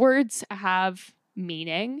difference, and words have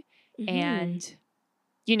meaning, and,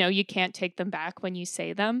 you know, you can't take them back when you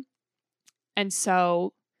say them. And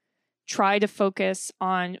so try to focus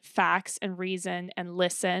on facts and reason and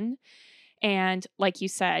listen. And like you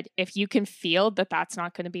said, if you can feel that that's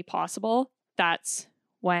not going to be possible, that's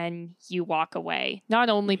when you walk away. Not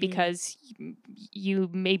only because you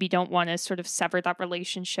maybe don't want to sort of sever that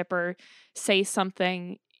relationship or say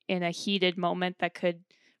something in a heated moment that could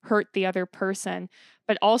hurt the other person,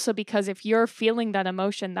 but also because if you're feeling that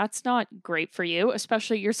emotion, that's not great for you,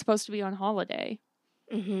 especially you're supposed to be on holiday.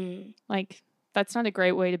 Mm-hmm. Like, that's not a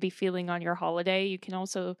great way to be feeling on your holiday. You can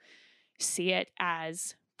also see it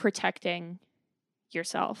as protecting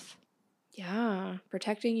yourself. Yeah,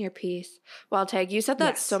 protecting your peace. Well, Tag, you said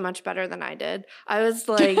that Yes. so much better than I did. I was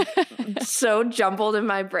like so jumbled in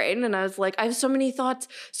my brain, and I was like, I have so many thoughts,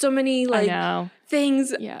 so many I know.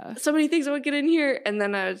 things, Yeah. so many things I would get in here. And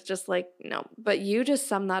then I was just like, no, but you just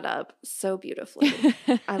summed that up so beautifully.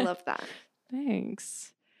 I love that.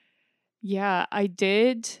 Thanks. Yeah, I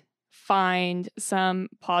did find some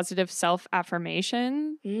positive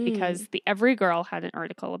self-affirmation because the Every Girl had an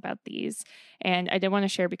article about these. And I did want to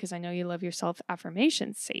share because I know you love your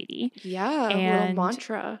self-affirmations, Sadie. Yeah, a And little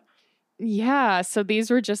mantra. yeah, so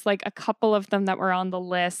these were just like a couple of them that were on the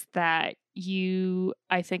list that you,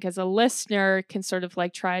 I think, as a listener can sort of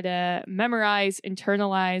like try to memorize,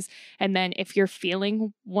 internalize. And then if you're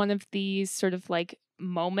feeling one of these sort of like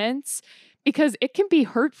moments, because it can be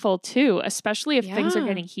hurtful too, especially if things are Yeah.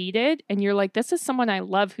 getting heated and you're like, this is someone I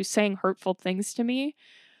love who's saying hurtful things to me.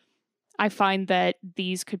 I find that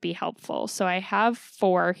these could be helpful. So I have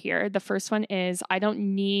 4 here. The first one is I don't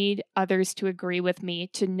need others to agree with me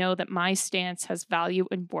to know that my stance has value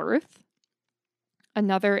and worth.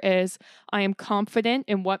 Another is I am confident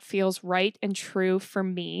in what feels right and true for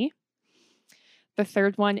me. The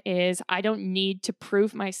third one is I don't need to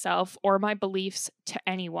prove myself or my beliefs to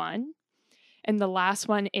anyone. And the last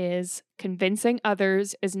one is convincing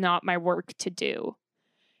others is not my work to do.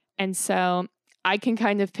 And so I can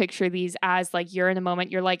kind of picture these as like you're in a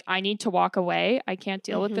moment, you're like, I need to walk away. I can't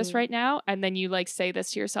deal with this right now. And then you like say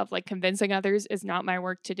this to yourself, like convincing others is not my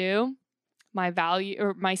work to do. My value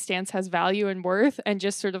or my stance has value and worth, and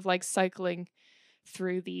just sort of like cycling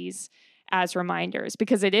through these as reminders,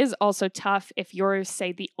 because it is also tough if you're,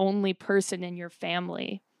 say, the only person in your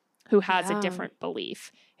family who has a different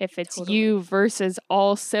belief. If it's you versus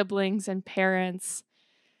all siblings and parents,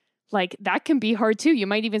 like that can be hard too. You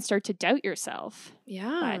might even start to doubt yourself.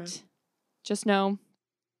 Yeah. But just know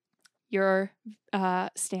your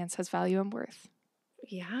stance has value and worth.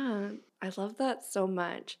 Yeah, I love that so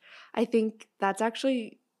much. I think that's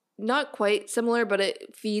actually not quite similar, but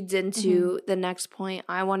it feeds into the next point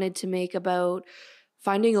I wanted to make about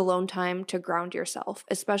finding alone time to ground yourself,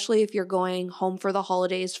 especially if you're going home for the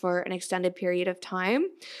holidays for an extended period of time.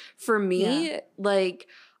 For me, like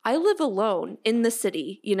I live alone in the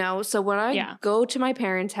city, you know? So when I go to my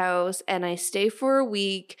parents' house and I stay for a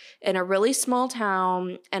week in a really small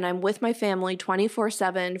town and I'm with my family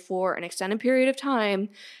 24/7 for an extended period of time,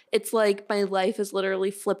 it's like my life is literally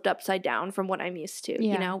flipped upside down from what I'm used to,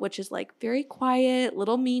 you know, which is like very quiet,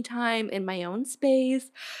 little me time in my own space.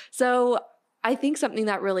 So I think something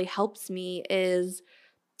that really helps me is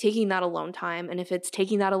taking that alone time. And if it's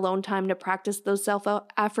taking that alone time to practice those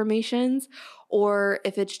self-affirmations, or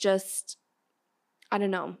if it's just, I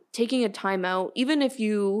don't know, taking a time out, even if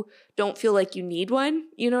you don't feel like you need one,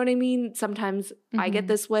 you know what I mean? Sometimes I get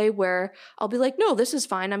this way where I'll be like, no, this is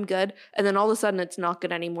fine, I'm good. And then all of a sudden it's not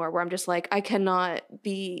good anymore, where I'm just like, I cannot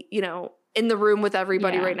be, you know, in the room with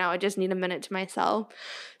everybody right now. I just need a minute to myself.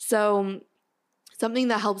 So something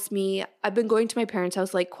that helps me, I've been going to my parents'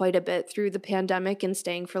 house like quite a bit through the pandemic and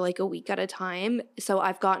staying for like a week at a time. So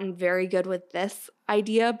I've gotten very good with this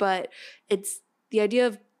idea, but it's the idea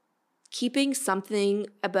of keeping something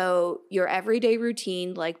about your everyday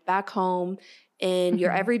routine, like back home in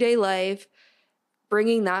your everyday life,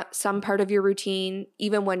 bringing that some part of your routine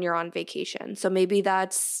even when you're on vacation. So maybe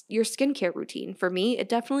that's your skincare routine. For me, it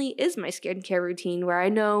definitely is my skincare routine, where I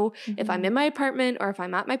know if I'm in my apartment or if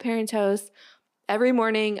I'm at my parents' house, every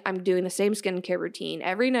morning I'm doing the same skincare routine.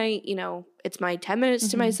 Every night, you know, it's my 10 minutes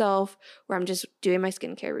to myself where I'm just doing my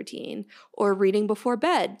skincare routine, or reading before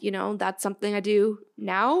bed. You know, that's something I do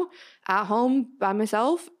now at home by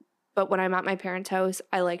myself. But when I'm at my parents' house,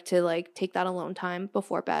 I like to like take that alone time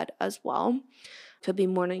before bed as well. Could be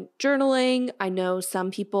morning journaling. I know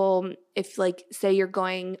some people, if like say you're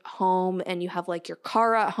going home and you have like your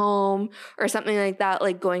car at home or something like that,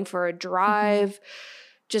 like going for a drive,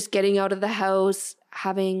 just getting out of the house,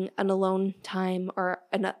 having an alone time or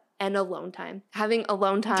having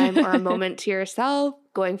alone time or a moment to yourself,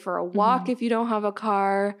 going for a walk if you don't have a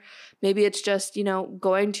car. Maybe it's just, you know,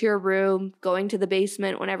 going to your room, going to the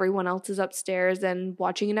basement when everyone else is upstairs and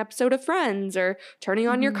watching an episode of Friends, or turning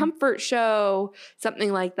on your comfort show,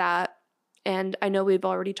 something like that. And I know we've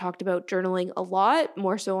already talked about journaling a lot,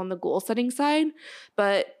 more so on the goal setting side,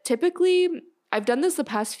 but typically I've done this the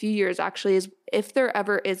past few years actually, is if there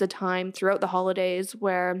ever is a time throughout the holidays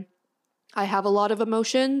where I have a lot of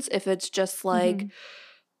emotions, if it's just like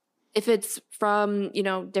if it's from,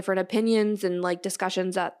 different opinions and like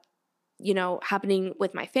discussions that, happening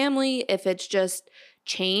with my family, if it's just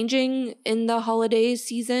changing in the holiday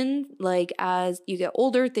season, like as you get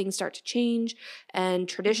older, things start to change and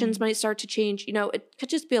traditions might start to change, it could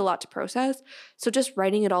just be a lot to process. So just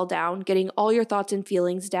writing it all down, getting all your thoughts and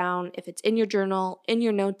feelings down, if it's in your journal, in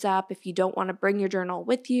your notes app, if you don't want to bring your journal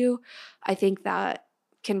with you, I think that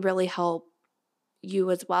can really help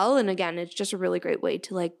you as well. And again, it's just a really great way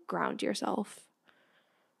to like ground yourself.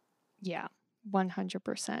 Yeah,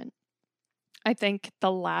 100%. I think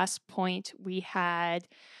the last point we had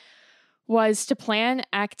was to plan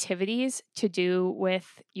activities to do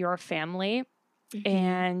with your family.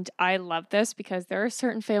 And I love this because there are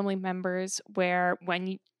certain family members where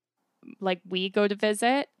when we go to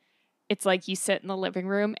visit, it's like you sit in the living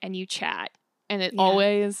room and you chat, and it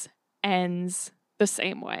always ends the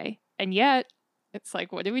same way. And yet it's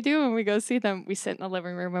like, what do we do when we go see them? We sit in the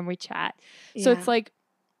living room and we chat. So it's like,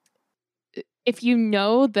 if you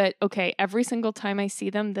know that, okay, every single time I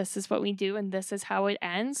see them, this is what we do and this is how it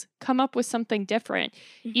ends, come up with something different.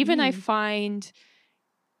 Even I find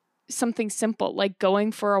something simple like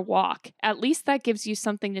going for a walk. At least that gives you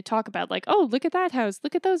something to talk about. Like, oh, look at that house.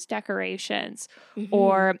 Look at those decorations.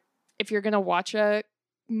 Or if you're going to watch a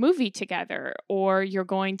movie together or you're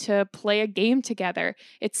going to play a game together,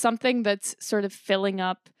 it's something that's sort of filling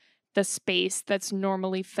up the space that's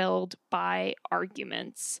normally filled by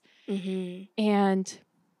arguments. And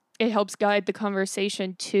it helps guide the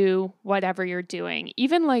conversation to whatever you're doing,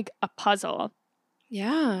 even like a puzzle.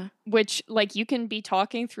 Yeah. Which, like, you can be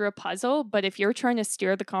talking through a puzzle, but if you're trying to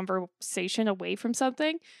steer the conversation away from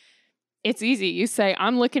something, it's easy. You say,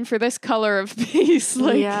 I'm looking for this color of piece.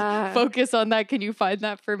 Focus on that. Can you find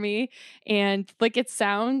that for me? And like, it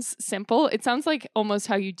sounds simple. It sounds like almost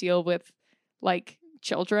how you deal with like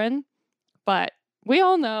children, but we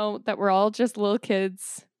all know that we're all just little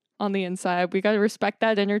kids on the inside. We got to respect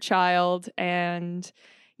that inner child. And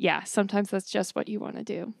yeah, sometimes that's just what you want to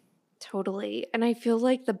do. Totally. And I feel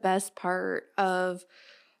like the best part of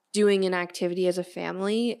doing an activity as a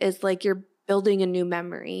family is like you're building a new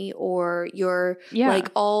memory, or you're like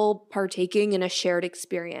all partaking in a shared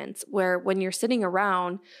experience, where when you're sitting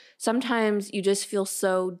around, sometimes you just feel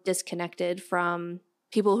so disconnected from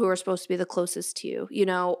people who are supposed to be the closest to you,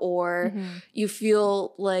 or you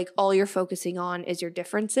feel like all you're focusing on is your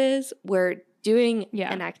differences, where doing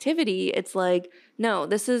an activity, it's like, no,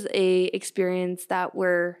 this is a experience that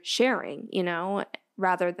we're sharing,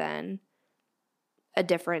 rather than a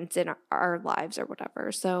difference in our lives or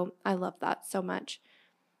whatever. So I love that so much.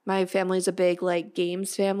 My family's a big like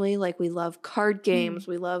games family. Like we love card games.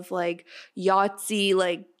 We love like Yahtzee,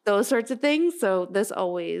 like those sorts of things. So this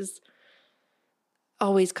always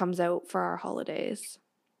comes out for our holidays.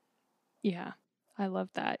 Yeah, I love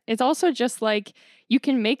that. It's also just like you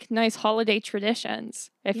can make nice holiday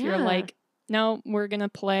traditions if you're like, no, we're going to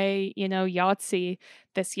play, Yahtzee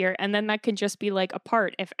this year. And then that can just be like a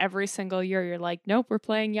part. If every single year you're like, nope, we're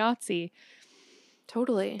playing Yahtzee.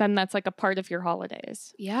 Totally. Then that's like a part of your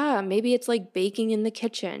holidays. Yeah, maybe it's like baking in the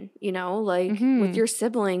kitchen, like with your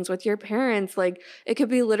siblings, with your parents. Like it could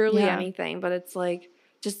be literally anything, but it's like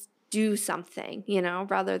just do something,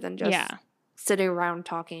 rather than just sitting around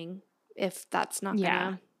talking, if that's not going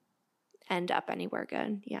to end up anywhere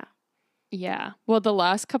good. Yeah. Yeah. Well, the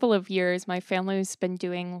last couple of years, my family's been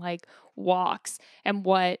doing like walks. And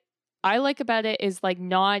what I like about it is like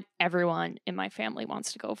not everyone in my family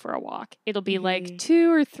wants to go for a walk. It'll be like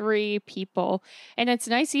 2 or 3 people. And it's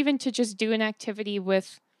nice even to just do an activity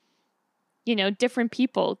with, different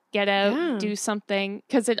people. Get out, do something.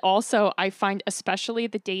 Because it also, I find, especially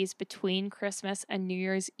the days between Christmas and New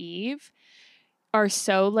Year's Eve, are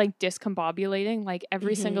so like discombobulating. Like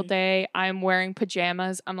every single day I'm wearing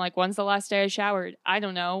pajamas. I'm like, when's the last day I showered? I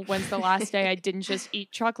don't know. When's the last day I didn't just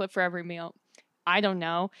eat chocolate for every meal? I don't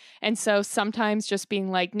know. And so sometimes just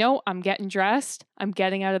being like, no, I'm getting dressed, I'm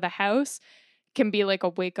getting out of the house, can be like a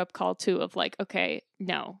wake up call too, of like, okay,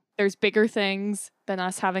 no, there's bigger things than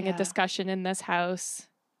us having a discussion in this house.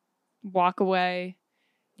 Walk away.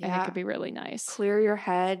 And it could be really nice. Clear your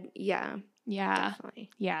head. Yeah. Yeah. Definitely.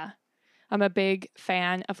 Yeah. I'm a big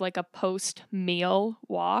fan of like a post-meal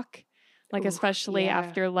walk, like especially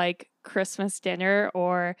after like Christmas dinner,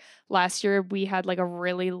 or last year we had like a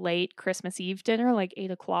really late Christmas Eve dinner, like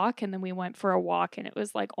 8:00, and then we went for a walk and it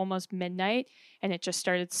was like almost midnight and it just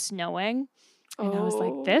started snowing. And I was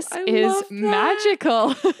like, this is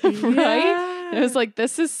magical, right? And it was like,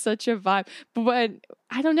 this is such a vibe. But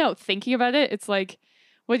I don't know, thinking about it, it's like,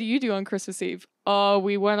 what do you do on Christmas Eve? Oh,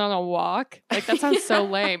 we went on a walk. Like, that sounds so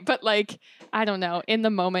lame. But like, I don't know. In the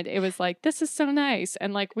moment, it was like, this is so nice.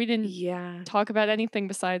 And like, we didn't talk about anything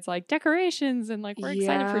besides like decorations and like, we're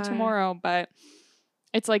excited for tomorrow. But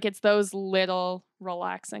it's like, it's those little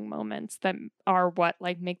relaxing moments that are what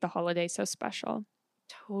like make the holiday so special.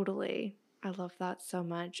 Totally. I love that so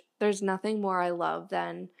much. There's nothing more I love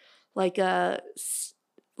than like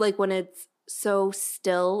when it's so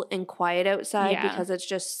still and quiet outside because it's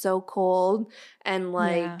just so cold and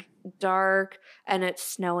like dark and it's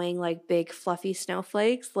snowing like big fluffy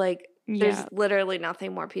snowflakes. Like there's literally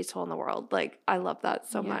nothing more peaceful in the world. Like I love that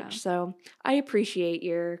so much. So I appreciate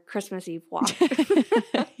your Christmas Eve walk.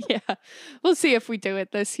 Yeah. We'll see if we do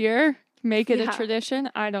it this year. Make it a tradition.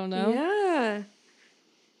 I don't know. Yeah.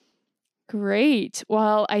 Great.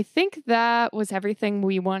 Well, I think that was everything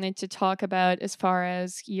we wanted to talk about as far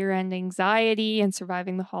as year-end anxiety and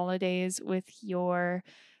surviving the holidays with your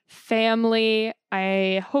family.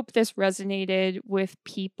 I hope this resonated with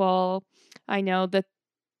people. I know that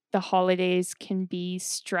the holidays can be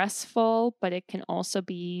stressful, but it can also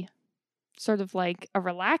be sort of like a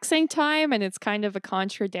relaxing time, and it's kind of a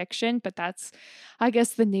contradiction, but that's, I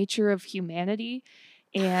guess, the nature of humanity.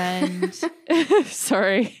 And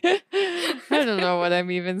sorry, I don't know what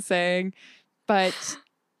I'm even saying, but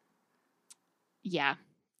yeah,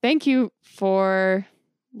 thank you for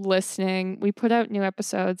listening. We put out new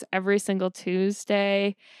episodes every single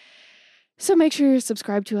Tuesday. So make sure you're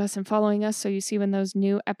subscribed to us and following us so you see when those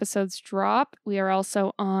new episodes drop. We are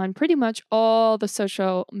also on pretty much all the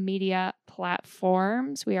social media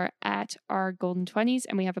platforms. We are at Our Golden 20s,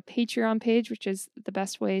 and we have a Patreon page, which is the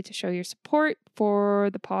best way to show your support for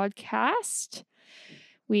the podcast.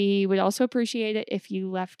 We would also appreciate it if you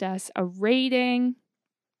left us a rating,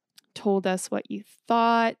 told us what you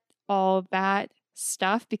thought, all that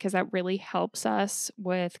stuff, because that really helps us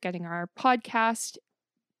with getting our podcast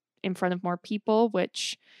in front of more people,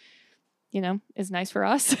 which, you know, is nice for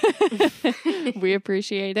us. We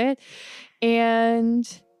appreciate it. And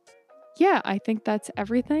yeah, I think that's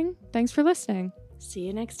everything. Thanks for listening. See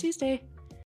you next Tuesday.